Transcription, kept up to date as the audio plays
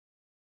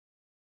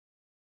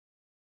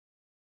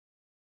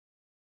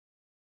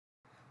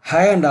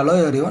Hi and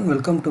hello everyone,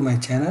 welcome to my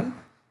channel.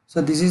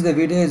 So this is the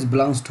video is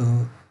belongs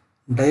to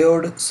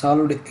diode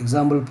solved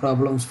example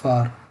problems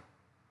for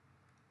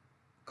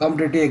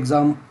competitive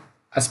exam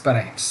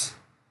aspirants.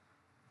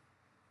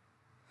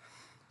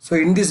 So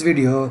in this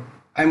video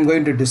I am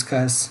going to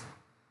discuss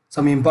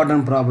some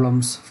important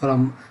problems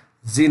from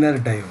Zener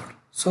diode.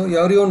 So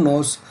everyone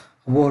knows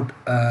about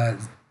Zener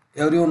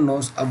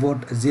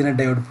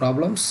diode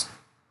problems.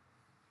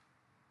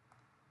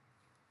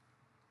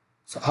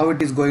 So how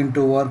it is going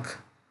to work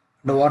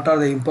and what are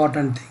the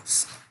important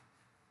things.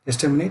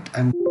 Just a minute,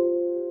 I'm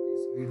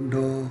this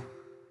window.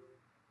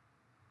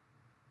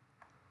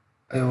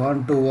 I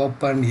want to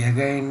open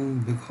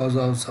again because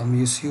of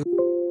some issue.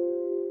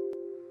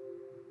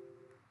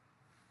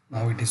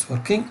 Now it is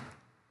working.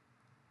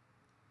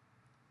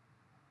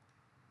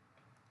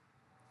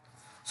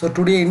 So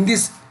today in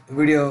this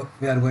video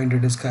we are going to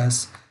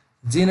discuss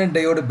Zener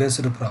diode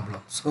based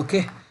problems.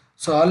 Okay.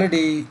 So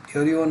already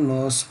everyone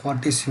knows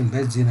what is meant by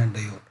Zener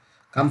diode.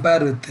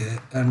 Compare with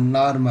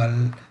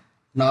normal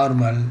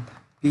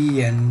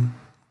PN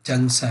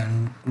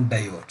junction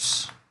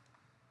diodes.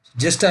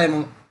 Just I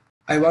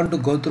want to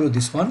go through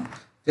this one.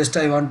 Just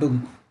I want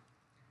to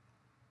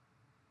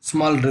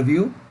small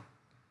review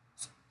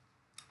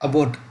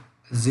about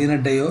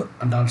Zener diode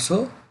and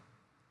also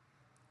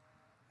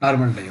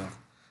normal diode.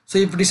 So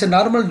if it is a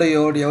normal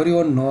diode,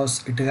 everyone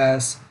knows it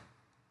has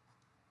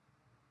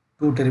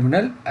two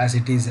terminal as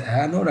it is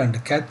anode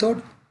and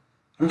cathode,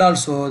 and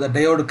also the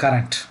diode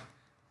current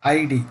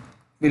ID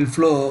will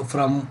flow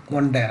from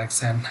one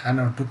direction,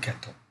 anode to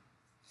cathode.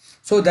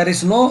 So there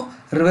is no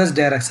reverse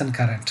direction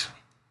current.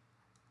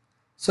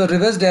 So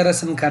reverse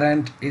direction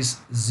current is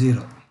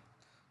zero.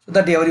 So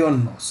that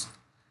everyone knows.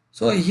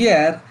 So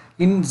here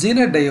in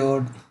Zener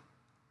diode,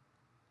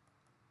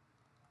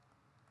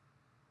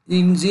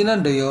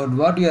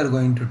 what we are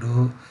going to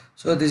do,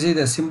 so this is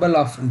the symbol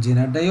of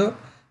Zener diode,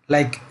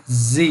 like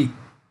Z,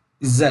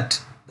 that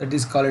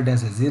is called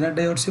as a Zener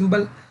diode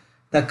symbol.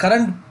 The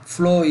current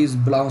flow is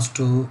belongs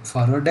to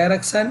forward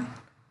direction.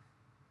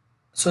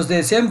 So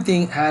the same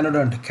thing, anode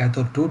and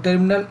cathode two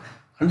terminal,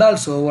 and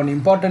also one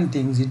important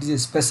thing, it is a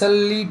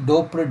specially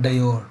doped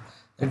diode,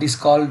 that is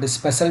called the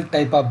special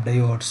type of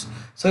diodes.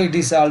 So it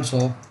is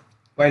also,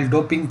 while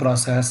doping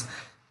process,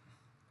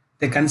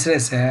 they consider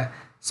as a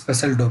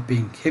special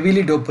doping,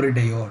 heavily doped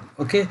diode,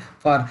 okay,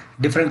 for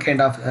different kind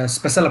of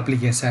special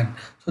application.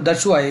 So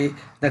that's why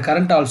the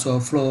current also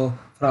flow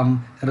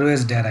from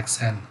reverse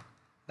direction.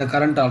 The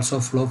current also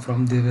flow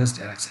from the reverse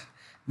direction.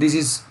 This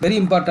is very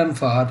important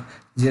for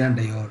Zener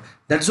diode.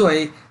 That's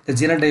why the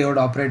Zener diode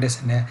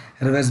operates in a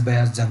reverse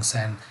bias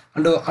junction.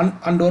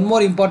 And one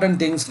more important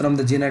things from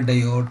the Zener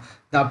diode,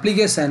 the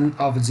application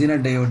of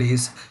Zener diode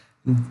is,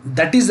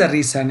 that is the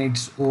reason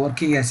it's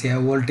working as a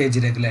voltage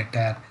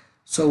regulator.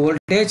 So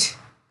voltage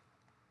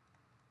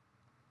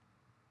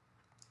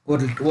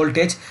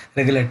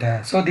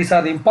regulator. So these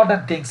are the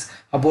important things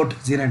about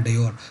Zener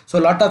diode. So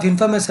a lot of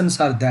informations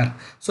are there.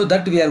 So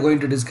that we are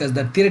going to discuss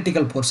the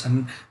theoretical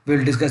portion. We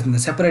will discuss in the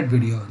separate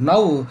video.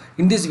 Now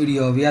in this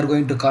video we are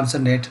going to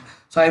concentrate.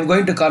 So I am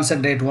going to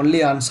concentrate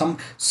only on some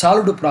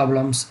solved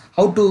problems.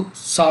 How to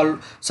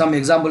solve some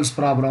examples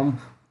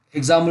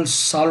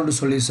solved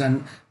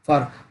solution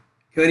for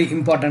very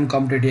important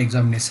competitive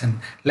examination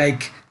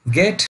like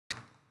GATE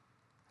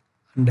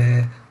and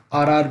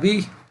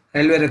RRB,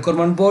 Railway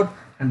Recruitment Board,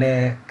 and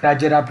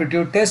Graduate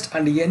Aptitude Test,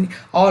 and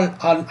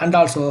and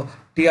also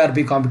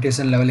TRB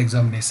competition level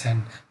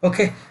examination.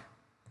 Okay.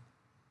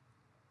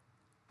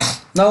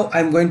 Now I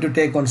am going to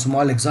take on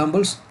small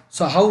examples.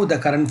 So how the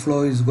current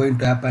flow is going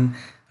to happen,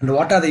 and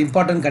what are the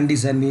important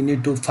conditions we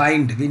need to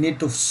find, we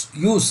need to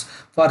use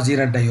for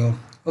Zener diode.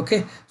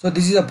 Okay. So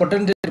this is a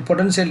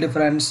potential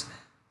difference,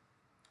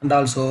 and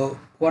also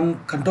one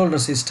control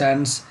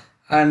resistance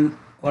and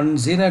one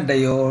Zener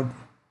diode,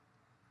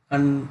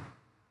 and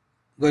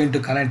going to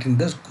connect in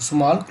the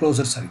small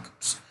closed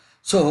circuits.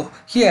 So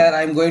here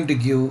I am going to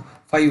give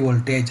 5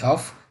 voltage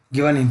of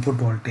given input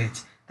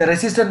voltage. The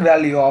resistance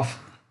value of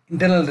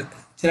internal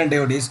Zener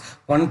diode is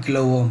 1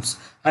 kilo ohms,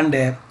 and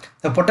the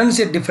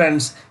potential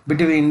difference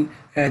between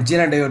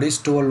Zener diode is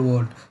 12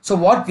 volt. So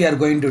what we are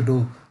going to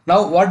do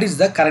now, what is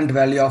the current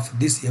value of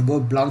this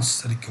above belongs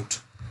circuit?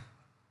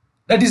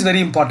 That is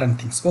very important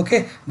things.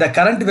 Okay, the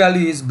current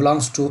value is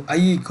belongs to I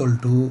equal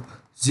to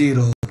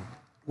 0.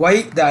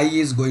 Why the I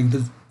is going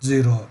to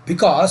 0?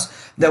 Because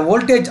the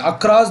voltage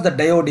across the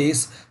diode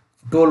is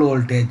 12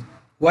 voltage.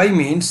 Why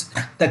means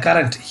the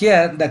current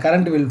here, the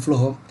current will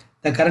flow,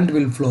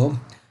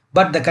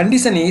 but the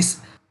condition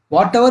is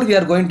whatever we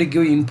are going to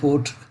give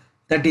input,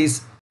 that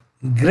is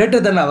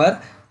greater than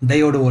our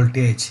diode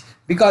voltage,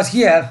 because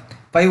here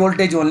 5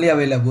 voltage only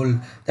available.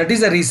 That is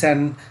the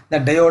reason the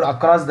diode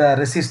across the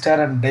resistor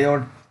and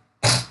diode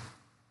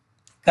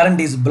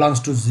current is belongs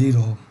to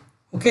 0.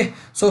 Okay,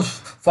 so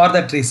for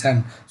that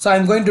reason, so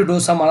I'm going to do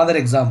some another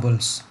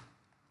examples.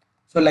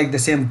 So like the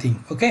same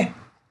thing. Okay,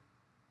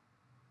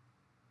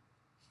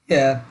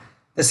 here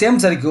the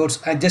same circuits,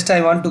 I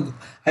want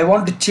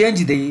to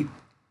change the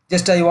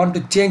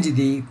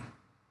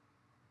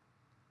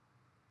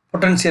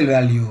potential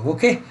value.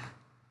 Okay,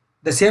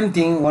 the same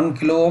thing, 1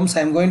 kilo ohms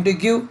I am going to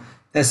give,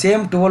 the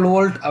same 12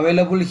 volt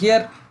available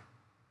here,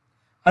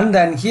 and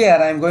then here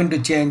I am going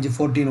to change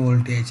 14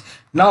 voltage.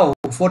 Now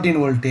 14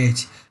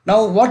 voltage.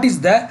 Now what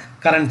is the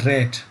current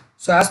rate?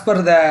 So as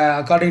per the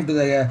according to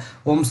the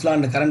Ohm's law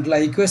and current law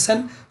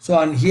equation, so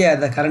on here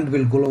the current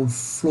will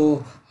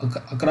flow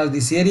across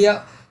this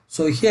area.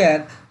 So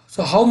here,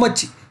 so how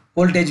much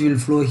voltage will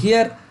flow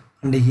here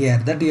and here,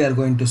 that we are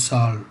going to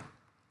solve.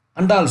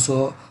 And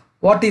also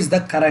what is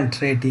the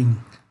current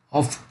rating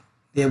of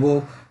the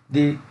above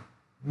the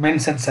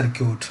mentioned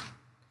circuit.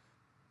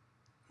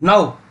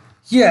 Now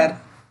here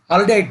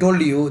already I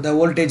told you the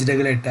voltage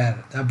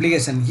regulator, the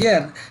application.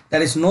 Here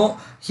there is no,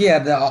 here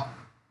the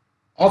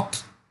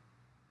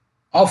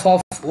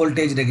off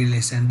voltage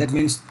regulation, that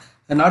means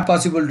not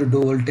possible to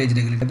do voltage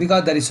regulator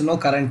because there is no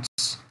current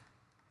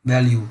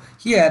value.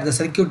 Here the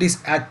circuit is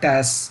act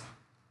as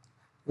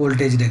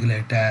voltage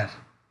regulator,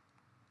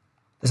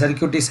 the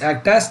circuit is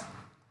act as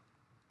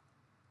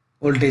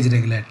voltage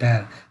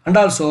regulator. And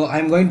also I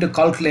am going to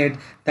calculate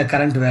the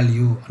current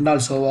value and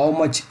also how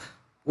much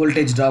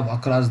voltage drop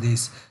across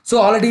this. So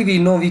already we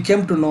know, we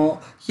came to know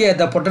here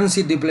the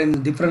potential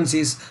difference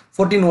is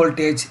 14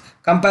 voltage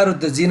compared with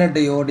the Zener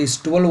diode is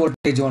 12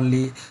 voltage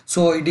only.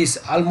 So it is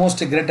almost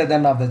greater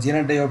than of the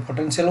Zener diode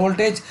potential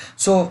voltage.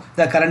 So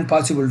the current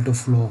possible to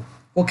flow.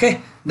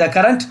 Okay, the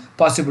current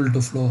possible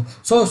to flow.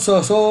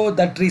 So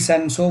that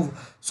reason, so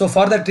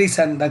for that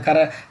reason the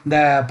current,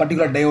 the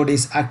particular diode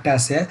is act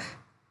as a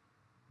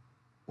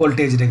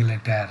voltage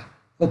regulator.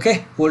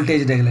 Okay,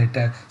 voltage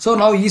regulator. So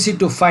now easy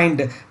to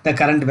find the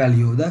current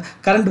value. The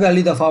current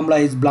value, the formula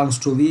is belongs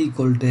to V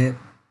equal to,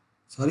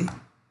 sorry,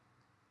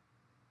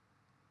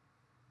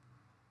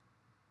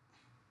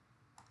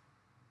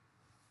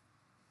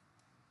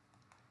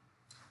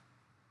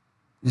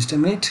 just a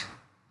minute.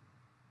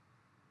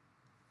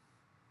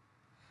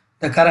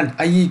 The current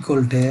I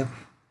equal to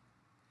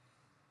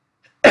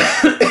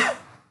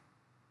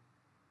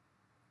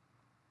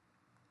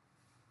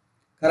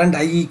current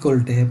I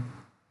equal to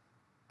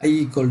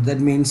that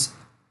means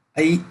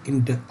I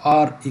into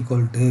R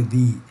equal to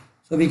V.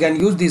 So we can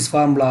use this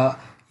formula,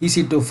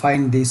 easy to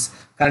find this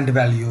current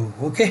value.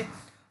 Okay,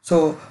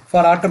 so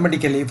for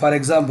automatically, for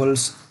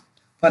examples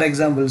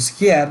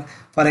here,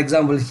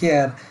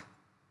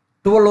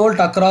 12 volt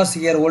across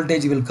here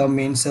voltage will come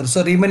in, sir.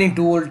 So remaining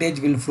 2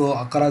 voltage will flow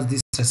across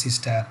this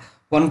resistor,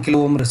 1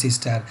 kilo ohm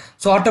resistor.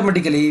 So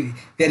automatically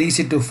we are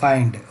easy to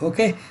find.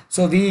 Okay,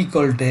 so V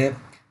equal to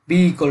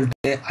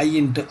I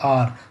into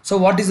R. So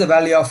what is the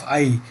value of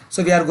I?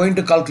 So we are going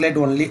to calculate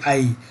only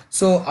I.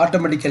 So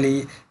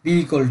automatically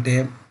V equal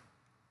to,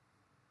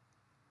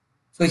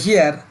 so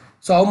here,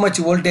 so how much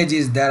voltage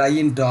is there, I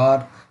into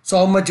R. So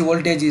how much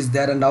voltage is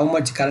there and how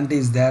much current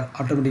is there,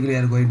 automatically we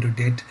are going to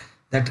get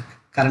that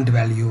current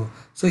value.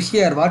 So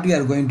here what we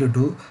are going to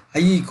do, I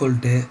equal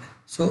to,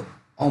 so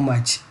how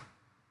much,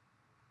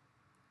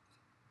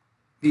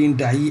 V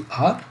into I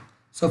R.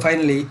 So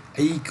finally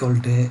I equal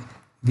to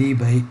V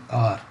by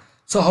R.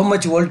 So how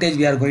much voltage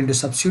we are going to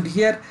substitute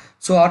here?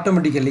 So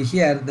automatically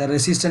here the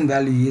resistance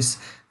value is,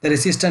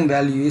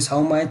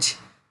 how much?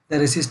 The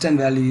resistance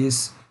value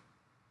is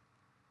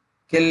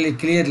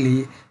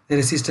clearly the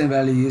resistance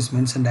value is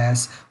mentioned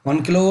as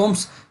 1 kilo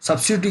ohms.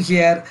 Substitute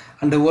here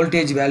and the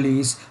voltage value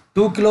is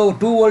 2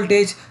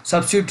 voltage.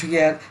 Substitute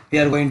here, we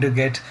are going to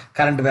get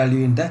current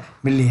value in the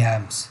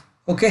milliamps.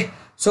 Okay,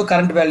 so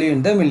current value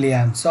in the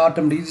milliamps. So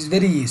automatically it is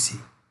very easy.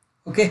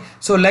 Okay,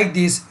 so like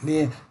this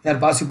we are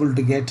possible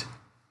to get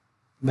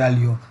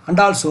value, and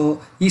also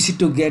easy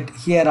to get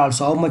here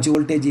also how much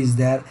voltage is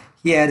there,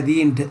 here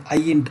V into I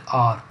into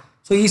R.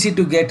 So easy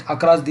to get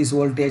across this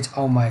voltage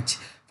how much.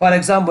 For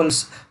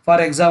examples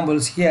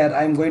here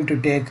I am going to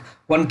take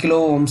 1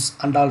 kilo ohms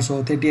and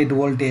also 38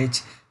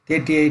 voltage,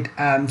 38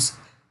 amps.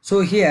 So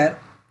here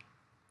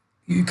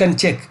you can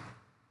check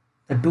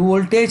the 2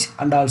 voltage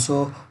and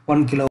also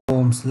 1 kilo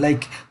ohms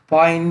like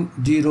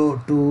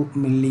 0.02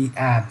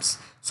 milliamps.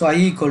 So I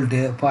equal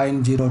to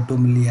 0.02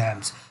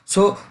 milliamps.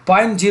 So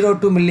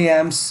 0.02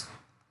 milliamps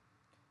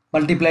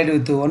multiplied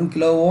with 1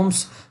 kilo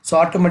ohms. So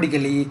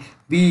automatically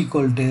V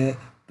equal to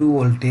 2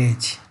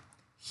 voltage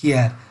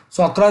here.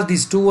 So across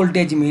this 2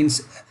 voltage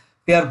means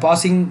we are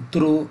passing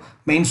through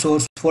main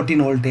source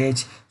 14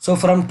 voltage. So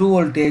from 2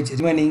 voltage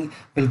remaining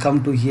will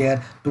come to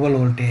here 12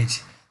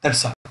 voltage.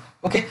 That's all.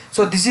 Okay.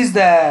 So this is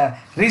the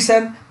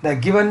reason the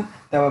given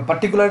the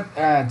particular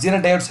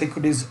Zener diode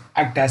circuit is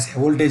act as a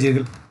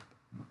voltage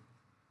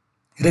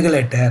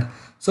regulator.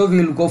 So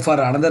we will go for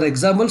another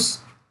examples.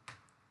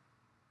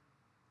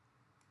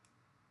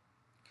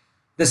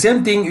 The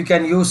same thing you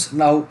can use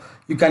now.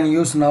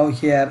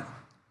 Here.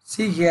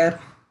 See here.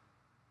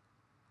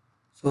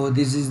 So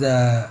this is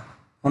the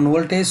one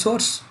voltage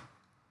source.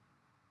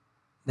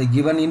 The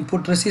given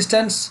input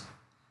resistance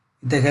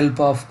with the help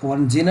of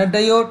one Zener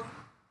diode,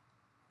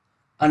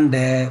 and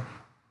the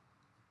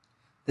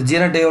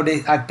Zener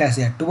diode act as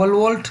a 12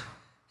 volt.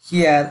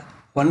 Here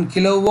 1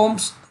 kilo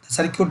ohms. The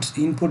circuit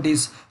input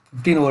is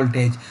 15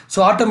 voltage.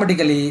 So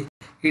automatically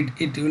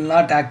it will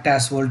not act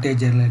as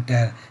voltage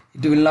regulator.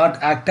 It will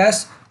not act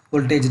as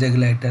voltage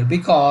regulator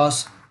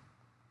because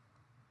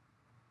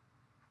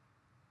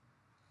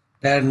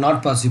they are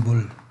not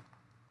possible.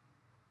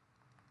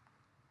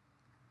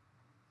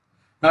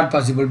 Not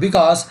possible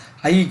because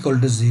I equal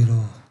to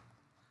 0.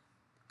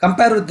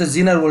 Compare with the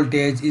Zener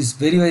voltage is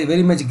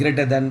very much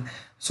greater than,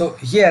 so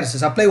here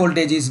supply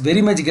voltage is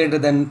very much greater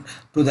than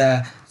to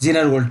the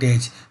Zener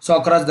voltage, so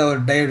across the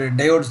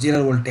diode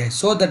Zener voltage.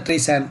 So that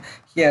reason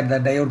here the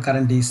diode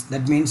current is,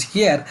 that means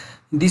here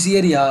in this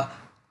area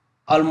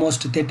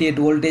almost 38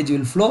 voltage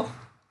will flow,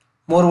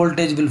 more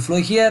voltage will flow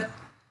here,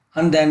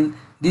 and then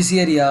this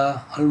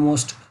area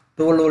almost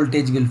 12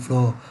 voltage will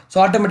flow. So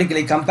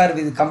automatically compare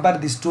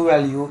these two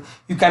value,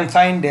 you can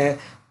find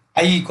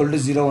I equal to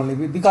 0 only,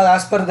 because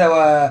as per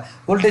the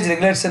voltage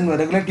regulation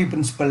regulative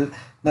principle,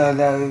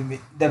 the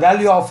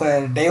value of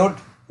diode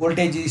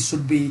voltage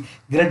should be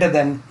greater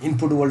than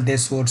input voltage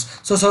source.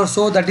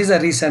 So that is the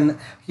reason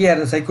here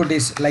the circuit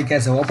is like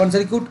as an open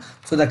circuit,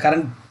 so the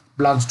current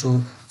belongs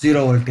to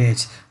 0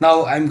 voltage.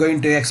 Now I am going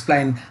to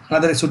explain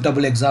another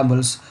suitable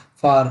examples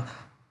for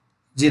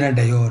Zener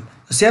diode.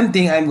 The same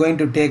thing I am going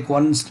to take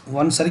one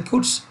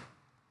circuits,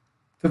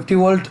 50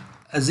 volt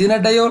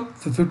Zener diode,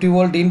 50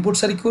 volt input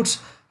circuits,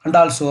 and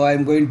also I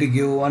am going to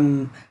give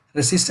one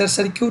resistor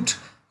circuit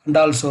and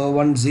also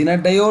one Zener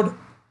diode.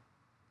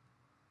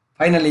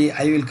 Finally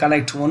I will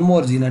connect one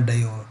more Zener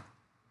diode,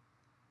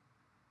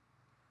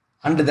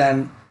 and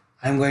then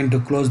I am going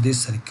to close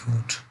this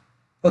circuit.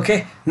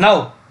 Okay,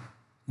 now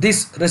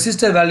this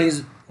resistor value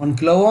is 1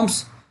 kilo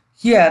ohms.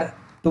 Here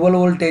 12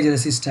 voltage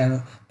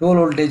resistor,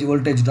 12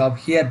 voltage drop,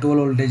 here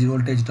 12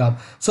 voltage drop.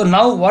 So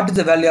now what is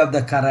the value of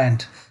the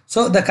current?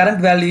 So the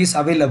current value is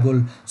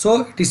available,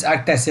 so it is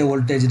act as a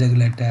voltage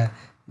regulator.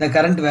 The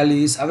current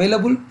value is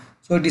available,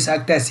 so it is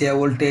act as a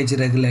voltage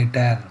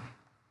regulator.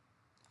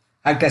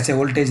 Act as a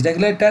voltage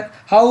regulator.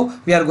 How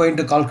we are going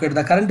to calculate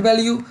the current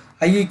value?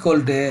 I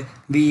equal to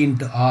V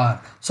into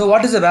R. So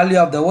what is the value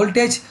of the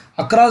voltage?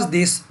 Across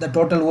this the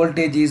total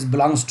voltage is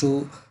belongs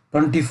to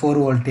 24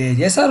 voltage.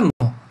 Yes or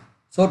no?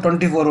 So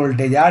 24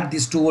 voltage, add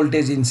these two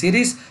voltage in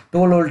series,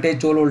 12 voltage,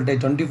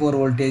 24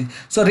 voltage.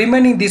 So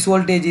remaining this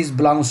voltage is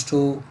belongs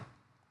to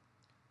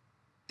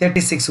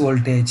 36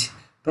 voltage,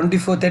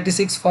 24,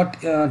 36,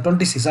 40,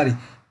 26, sorry,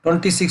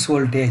 26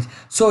 voltage.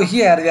 So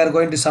here we are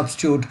going to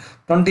substitute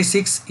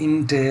 26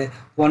 into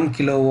 1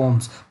 kilo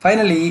ohms.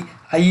 Finally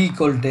I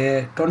equal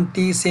to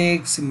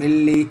 26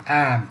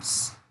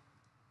 milliamps.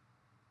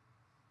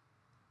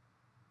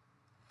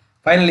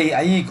 Finally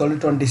I equal to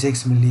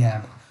 26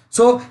 milliamps.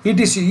 So it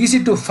is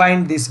easy to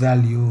find this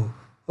value.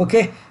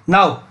 Okay,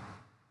 now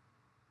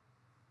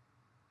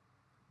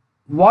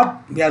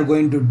what we are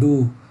going to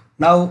do?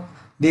 Now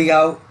we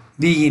have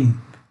V in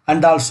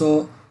and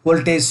also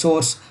voltage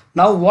source.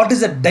 Now what is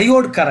the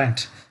diode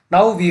current?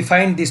 Now we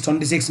find this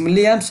 26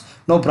 milliamps,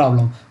 no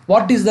problem.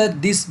 What is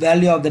this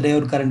value of the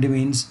diode current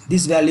means?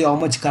 This value how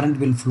much current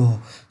will flow.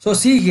 So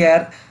see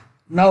here,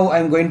 now I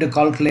am going to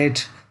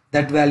calculate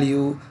that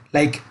value,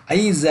 like I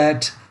is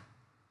at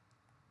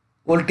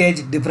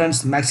voltage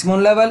difference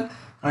maximum level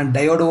and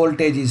diode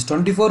voltage is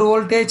 24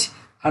 voltage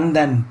and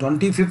then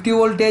 50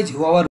 voltage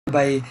over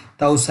by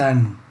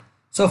 1000.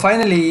 So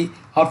finally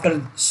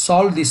after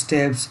solve these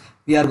steps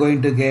we are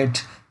going to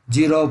get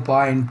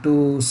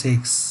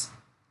 0.26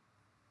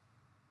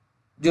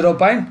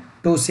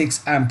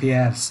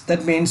 amperes.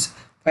 That means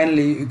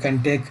finally you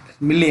can take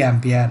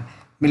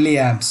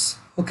milliamps.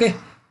 Okay,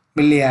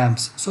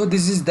 milliamps. So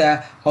this is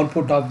the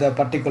output of the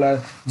particular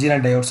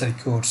Zener diode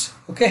circuits.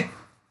 Okay,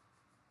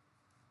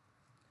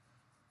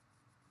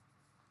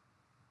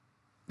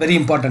 very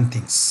important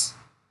things.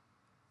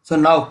 So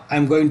now I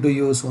am going to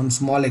use one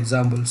small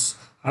examples,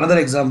 another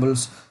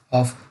examples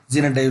of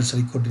Zener diode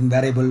circuit in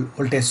variable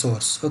voltage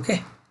source.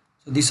 Okay,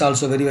 so this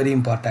also very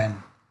important.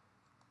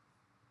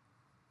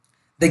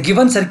 The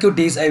given circuit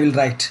is, I will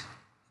write,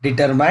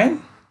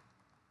 determine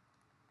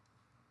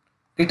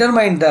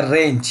the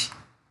range.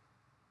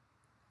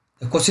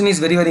 The question is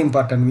very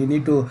important. We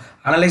need to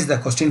analyze the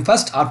question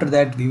first. After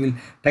that we will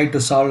try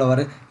to solve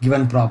our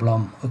given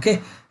problem.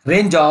 Okay,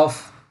 range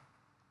of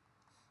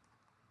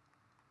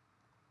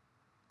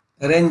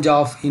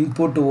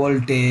input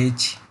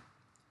voltage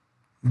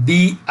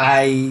Vi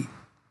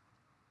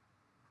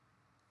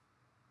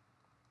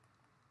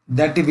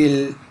that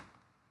will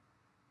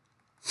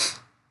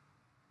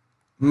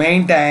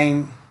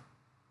maintain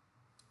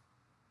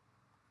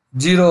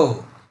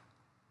 0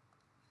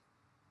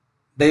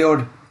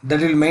 diode, that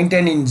will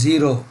maintain in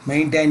 0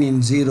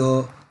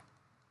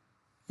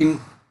 in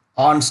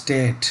on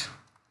state,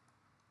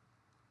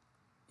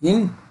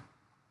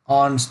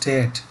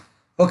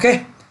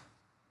 okay.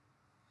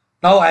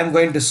 Now I am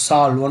going to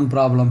solve one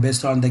problem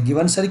based on the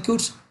given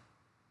circuits.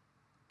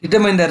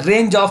 Determine the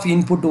range of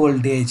input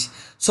voltage.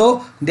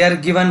 So they are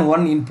given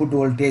one input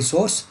voltage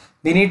source.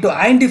 We need to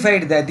identify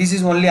that this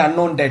is only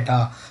unknown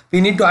data. We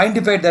need to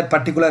identify that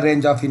particular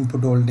range of input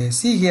voltage.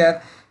 See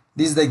here,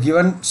 this is the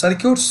given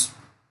circuits.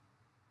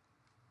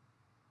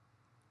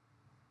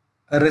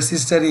 A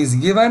resistor is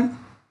given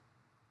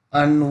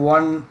and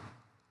one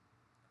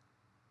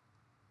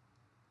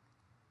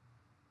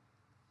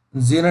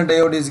Zener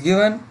diode is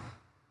given.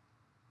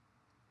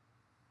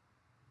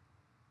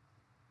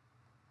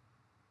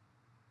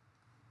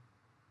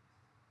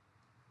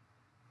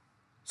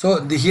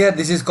 So here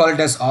this is called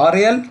as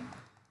RL,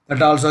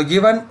 that also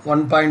given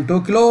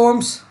 1.2 kilo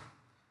ohms.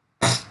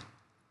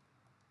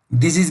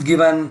 This is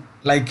given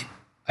like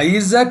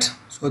IZ,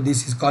 so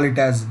this is called it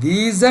as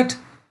VZ.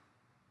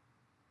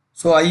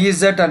 So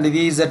IZ and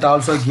VZ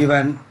also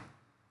given,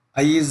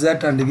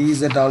 IZ and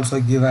VZ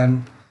also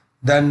given,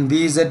 then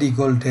VZ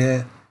equal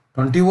to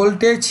 20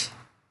 voltage,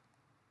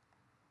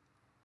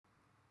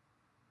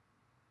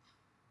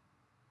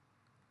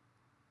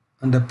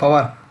 and the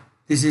power,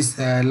 this is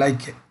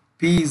like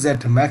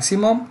PZ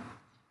maximum,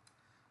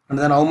 and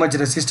then how much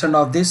resistance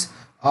of this,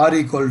 R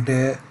equal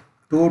to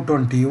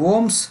 220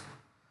 ohms,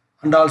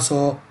 and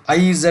also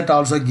IZ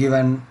also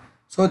given.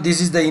 So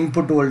this is the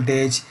input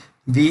voltage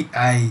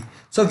VI.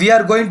 So we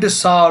are going to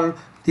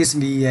solve this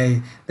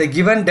VI. The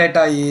given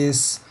data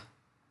is,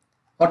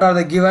 what are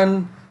the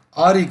given?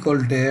 R equal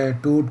to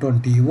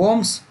 220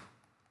 ohms,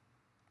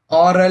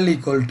 RL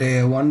equal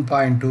to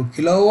 1.2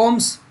 kilo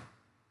ohms,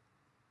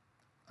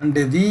 and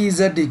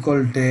VZ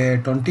equal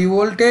to 20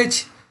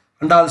 voltage,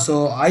 and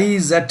also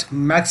IZ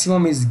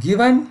maximum is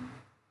given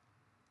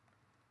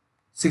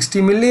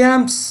 60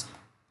 milliamps,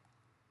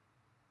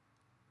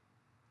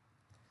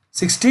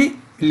 60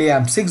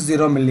 milliamps, 60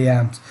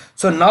 milliamps.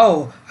 So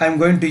now I am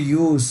going to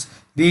use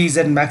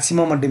VZ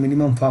maximum and the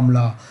minimum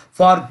formula.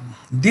 For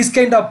this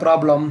kind of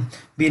problem,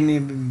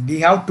 we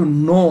have to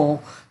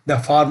know the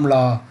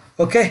formula.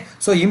 Okay,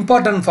 so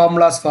important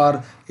formulas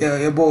for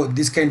above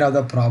this kind of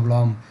the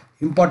problem.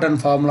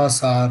 Important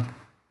formulas are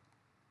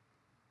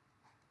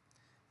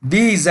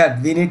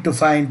VZ, we need to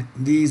find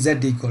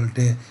VZ equal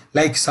to,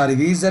 like, sorry,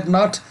 VZ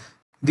not,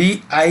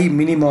 VI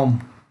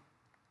minimum.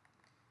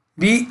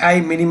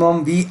 VI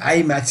minimum,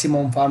 VI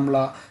maximum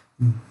formula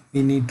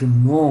we need to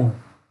know.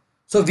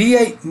 So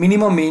VI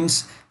minimum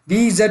means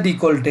VZ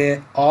equal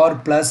to R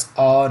plus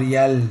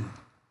RL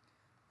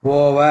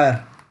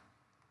over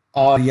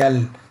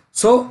RL.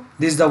 So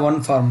this is the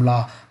one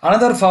formula.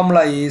 Another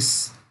formula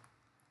is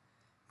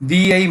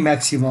VI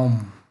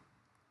maximum.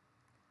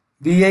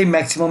 VI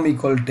maximum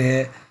equal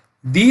to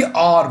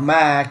VR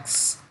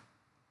max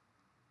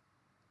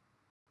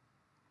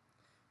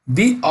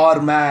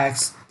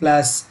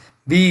plus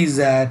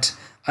VZ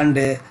and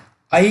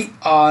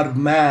IR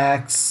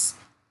max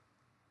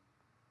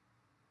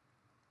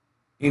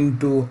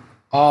into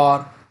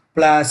R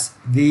plus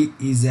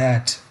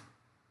VZ.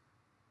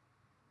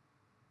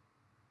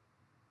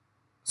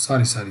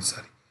 Sorry.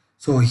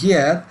 So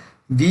here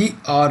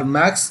VR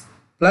max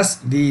plus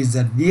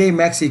VZ. VI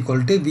max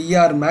equal to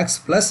VR max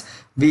plus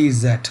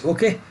VZ.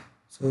 Okay.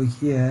 So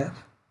here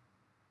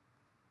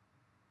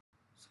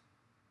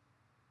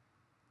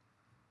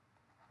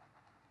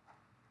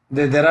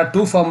there are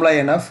two formula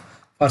enough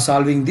for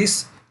solving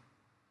this.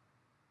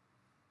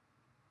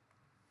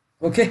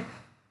 Okay,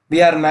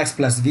 VR max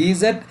plus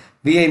VZ,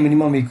 VI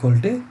minimum equal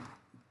to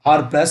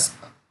R plus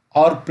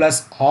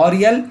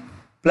RL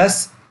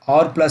plus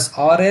R plus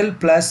RL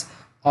plus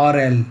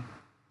RL.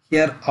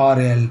 Here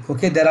RL.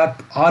 Okay, there are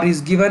R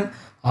is given,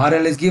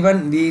 RL is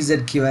given,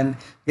 VZ given.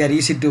 We are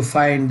easy to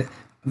find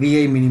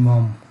VI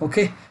minimum.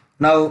 Okay,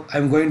 now I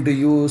am going to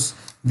use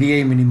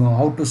VI minimum.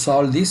 How to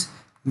solve this?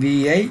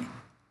 VI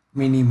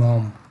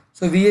minimum.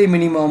 So VI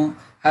minimum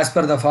as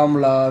per the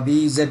formula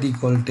VZ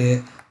equal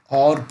to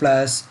R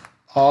plus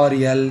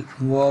RL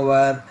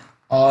over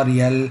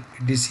RL,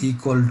 it is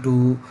equal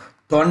to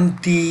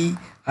 20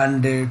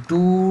 and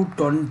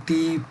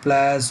 220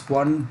 plus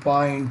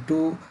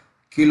 1.2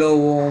 kilo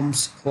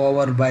ohms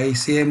over by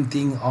same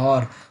thing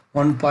R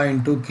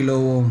 1.2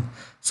 kilo ohm.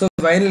 So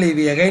finally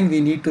we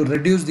need to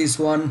reduce this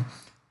one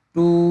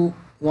to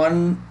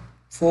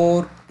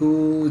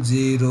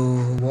 1420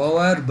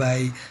 over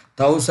by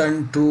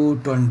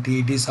 1220.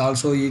 It is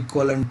also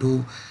equivalent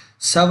to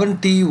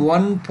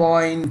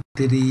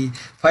 71.3.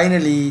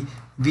 Finally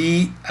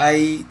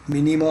VI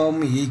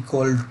minimum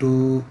equal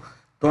to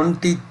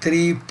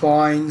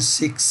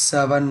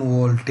 23.67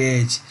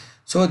 voltage.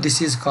 So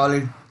this is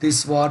called,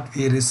 this what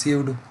we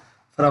received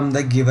from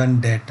the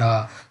given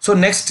data. So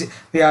next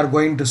we are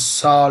going to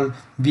solve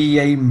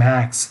VI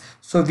max.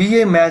 So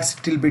VI max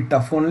it will be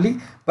tough only,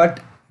 but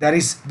there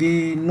is,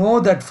 we know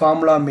that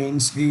formula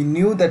means, we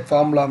knew that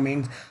formula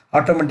means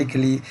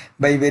automatically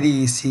by very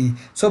easy.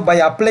 So by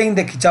applying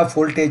the Kirchhoff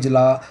voltage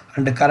law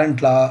and the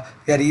current law,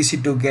 we are easy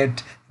to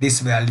get this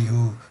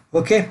value.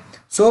 Okay,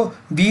 so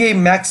VI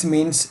max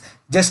means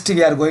just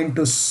we are going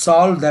to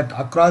solve that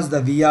across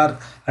the VR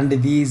and the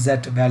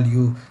VZ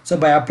value. So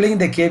by applying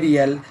the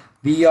KVL,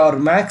 VR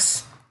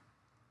max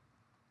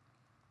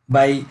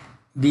by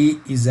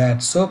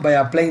VZ. So by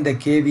applying the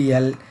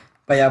KVL,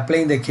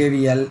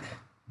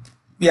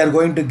 we are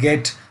going to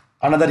get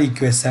another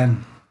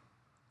equation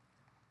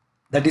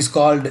that is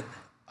called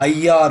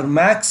IR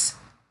max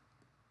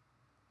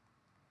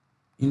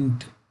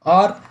into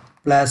R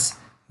plus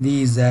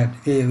Vz.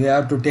 We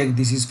have to take,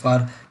 this is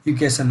for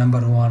equation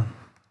number 1.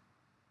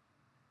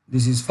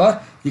 This is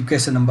for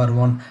equation number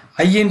 1.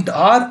 I into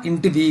R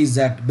into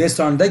Vz based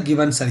on the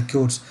given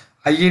circuits.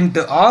 I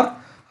into R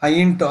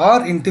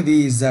into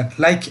Vz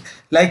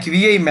like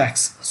Vi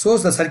max. So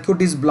the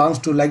circuit is belongs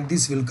to like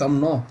this will come,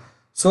 no.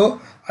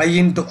 So I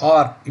into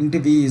R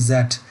into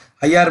Vz.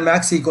 IR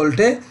max equal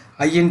to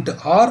I into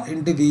R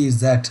into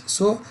Vz.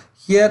 So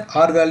here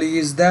R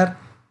value is there.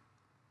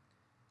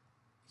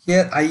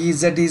 Here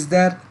Iz is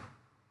there.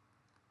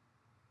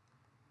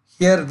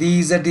 Here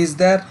Vz is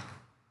there.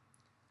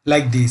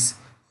 Like this,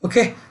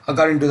 okay,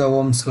 according to the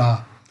Ohm's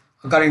law,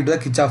 according to the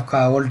Kirchhoff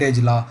voltage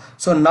law.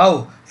 So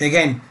now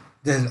again,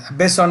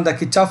 based on the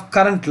Kirchhoff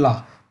current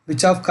law,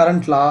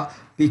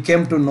 we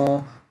came to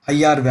know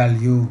IR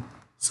value.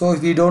 So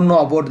if we don't know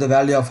about the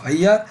value of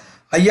IR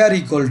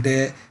equal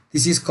to,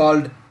 this is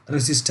called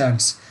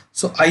resistance.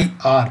 So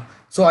IR,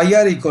 so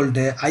IR equal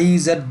to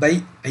IZ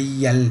by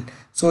IL.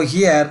 So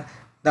here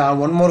the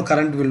one more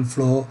current will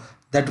flow.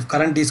 That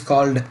current is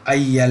called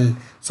IL.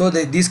 So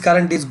this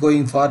current is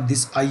going for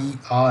this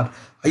IR.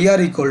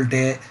 IR equal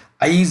to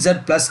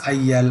IZ plus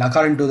IL.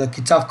 According to the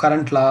Kirchhoff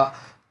current law,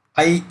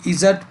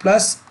 IZ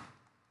plus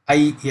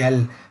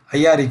IL.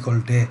 IR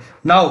equal to.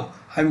 Now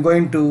I am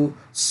going to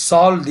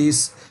solve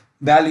this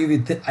value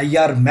with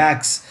IR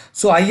max.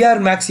 So IR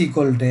max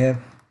equal to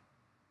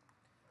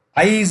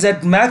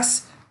IZ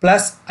max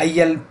plus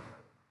IL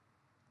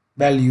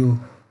value.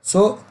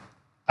 So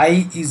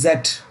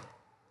IZ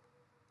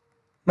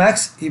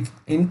max if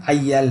in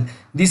IL,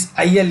 this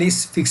IL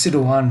is fixed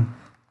 1,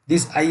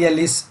 this IL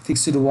is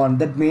fixed 1,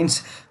 that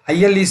means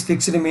IL is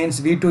fixed means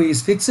V2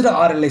 is fixed,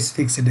 RL is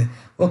fixed,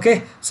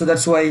 okay. So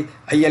that's why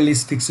IL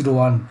is fixed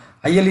 1.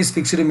 IL is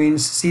fixed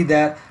means, see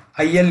there,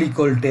 IL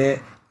equal to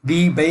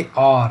V by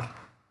R,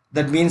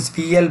 that means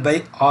VL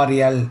by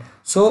RL.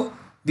 So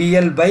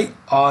VL by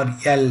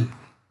RL.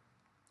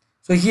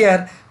 So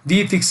here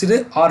V fixed,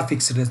 R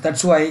fixed,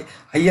 that's why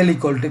IL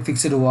equal to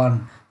fixed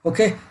 1.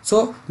 Okay,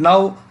 so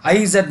now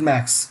IZ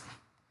max.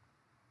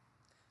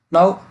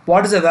 Now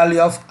what is the value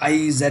of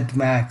IZ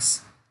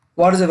max?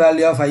 What is the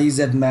value of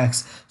IZ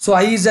max? So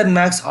IZ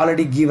max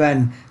already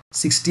given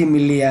 60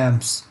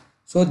 milliamps.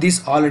 So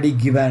this already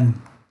given.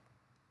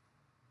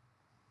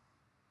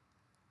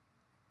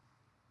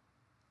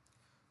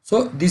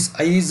 So this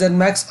IZ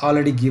max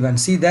already given.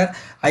 See there,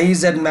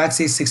 IZ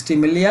max is 60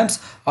 milliamps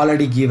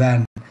already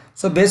given.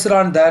 So based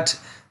on that,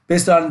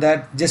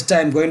 just I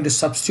am going to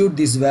substitute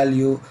this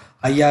value.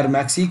 IR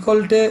max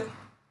equal to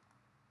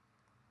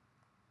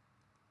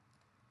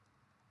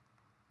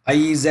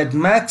IZ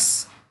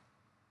max,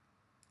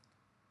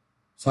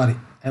 sorry,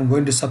 I am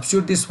going to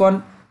substitute this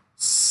one,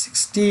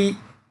 60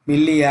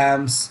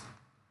 milliamps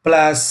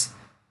plus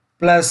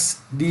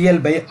VL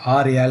by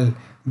RL.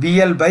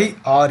 VL by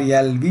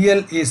RL.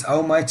 VL is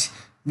how much?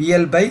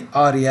 VL by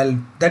RL.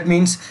 That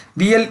means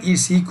VL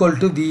is equal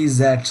to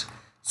VZ.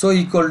 So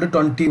equal to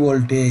 20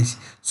 voltage.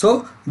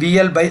 So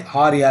VL by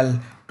RL.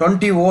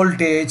 20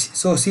 voltage.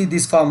 So see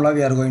this formula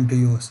we are going to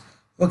use.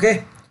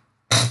 Okay.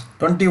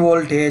 20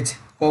 voltage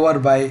over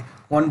by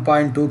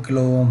 1.2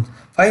 kilo ohms.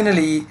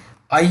 Finally,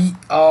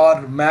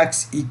 IR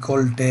max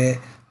equal to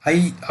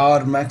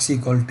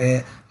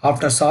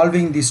after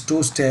solving these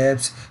two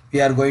steps, we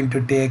are going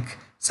to take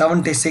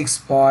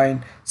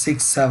 76.67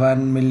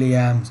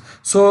 milliamps.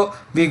 So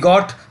we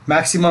got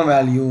maximum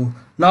value.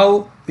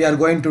 Now we are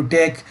going to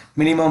take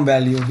minimum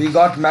value. We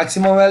got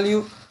maximum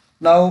value.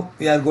 Now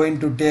we are going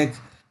to take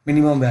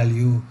minimum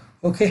value.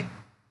 Okay,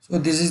 so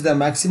this is the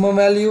maximum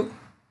value.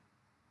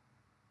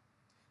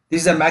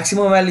 This is the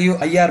maximum value.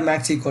 IR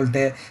max equal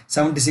to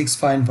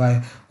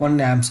 76.51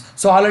 amps.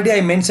 So already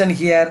I mentioned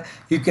here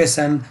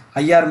equation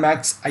IR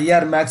max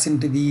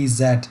into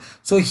VZ.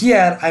 So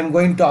here I am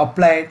going to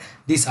apply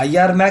this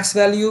IR max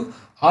value,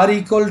 R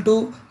equal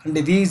to, and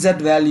the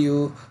VZ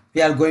value.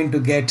 We are going to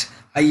get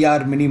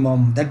IR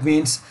minimum. That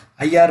means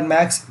IR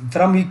max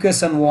from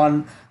equation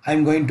 1 I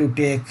am going to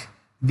take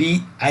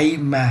VI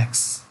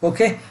max.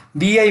 Okay,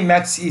 VI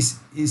max is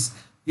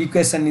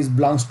equation is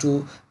belongs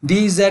to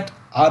VZ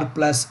R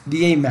plus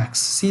VI max.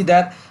 See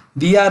that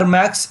VR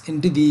max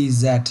into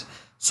VZ.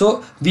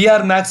 So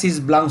VR max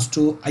is belongs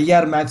to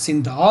IR max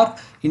into R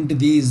into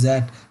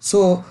VZ.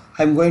 So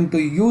I am going to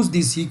use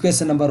this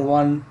equation number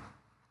 1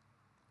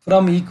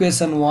 from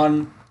equation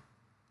 1.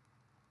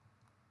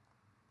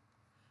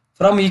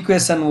 From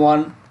equation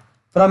 1,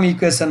 what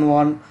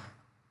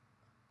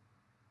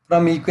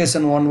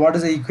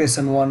is the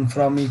equation 1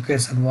 from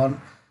equation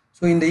 1?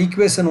 So in the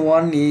equation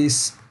 1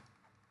 is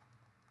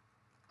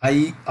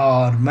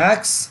IR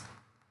max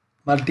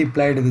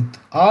multiplied with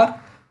R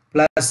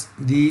plus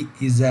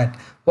VZ.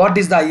 What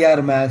is the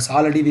IR max?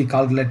 Already we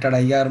calculated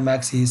IR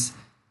max is,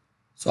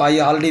 so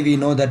we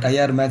know that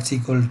IR max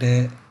equal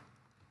to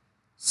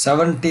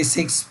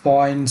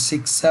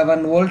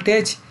 76.67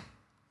 voltage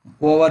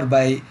over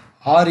by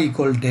R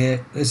equal to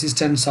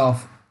resistance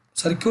of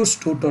circuits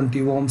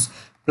 220 ohms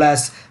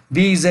plus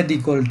VZ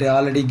equal to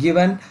already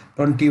given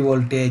 20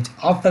 voltage.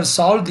 After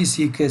solve this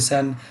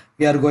equation,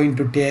 we are going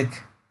to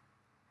take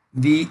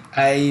Vi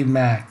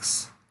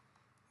max.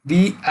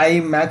 Vi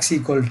max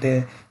equal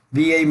to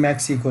Vi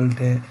max equal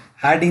to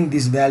adding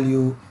this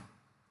value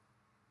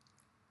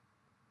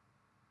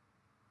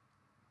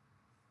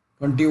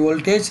 20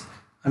 voltage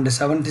and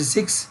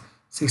 76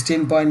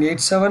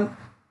 16.87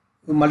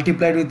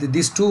 multiplied with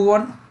this 2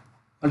 1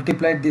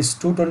 multiplied this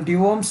 220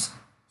 ohms.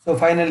 So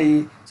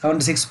finally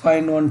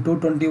 76.1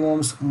 220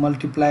 ohms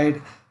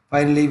multiplied,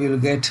 finally we will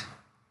get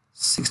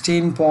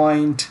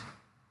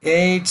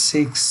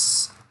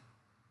 16.86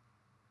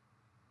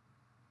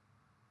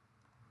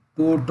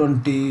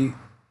 220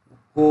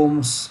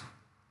 ohms.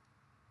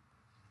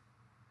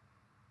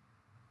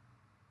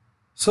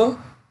 So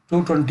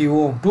 220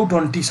 ohm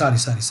 220 sorry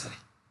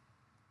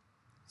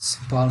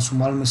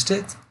small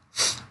mistake.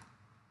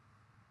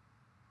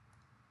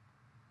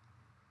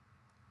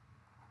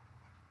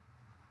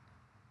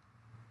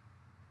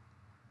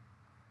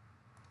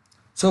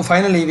 So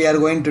finally we are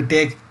going to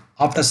take,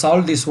 after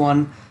solve this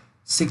one,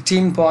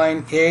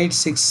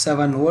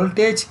 16.867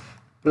 voltage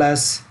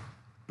plus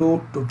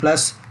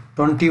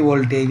 20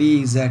 voltage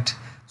V is that.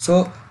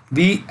 So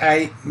Vi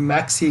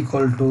max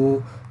equal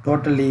to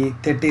totally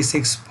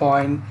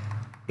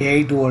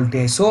 36.8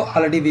 voltage. So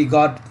already we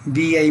got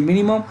Vi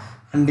minimum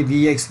and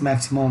Vx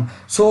maximum.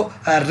 So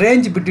a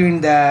range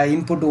between the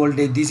input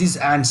voltage, this is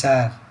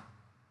answer.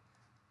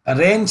 A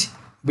range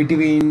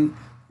between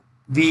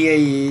Vi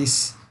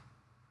is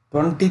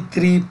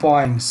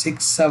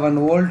 23.67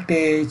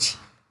 voltage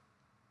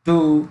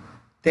to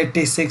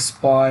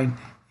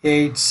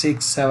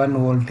 36.867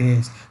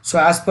 voltage. So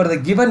as per the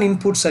given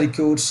input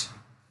circuits,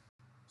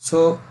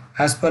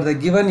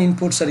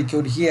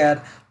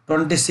 here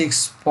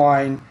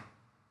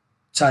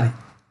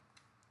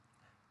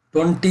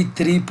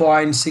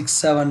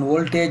 23.67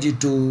 voltage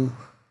to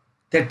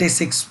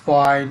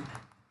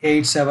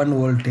 36.87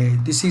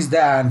 voltage. This is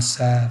the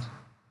answer.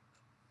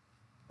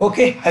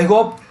 Okay, I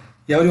hope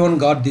everyone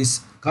got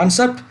this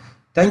concept.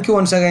 Thank you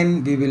once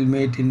again. We will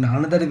meet in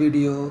another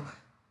video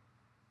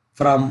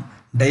from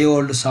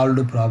diode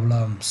solved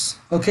problems.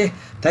 Okay,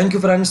 thank you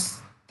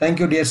friends. Thank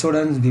you dear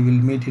students. We will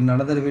meet in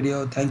another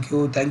video. Thank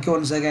you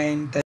once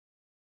again.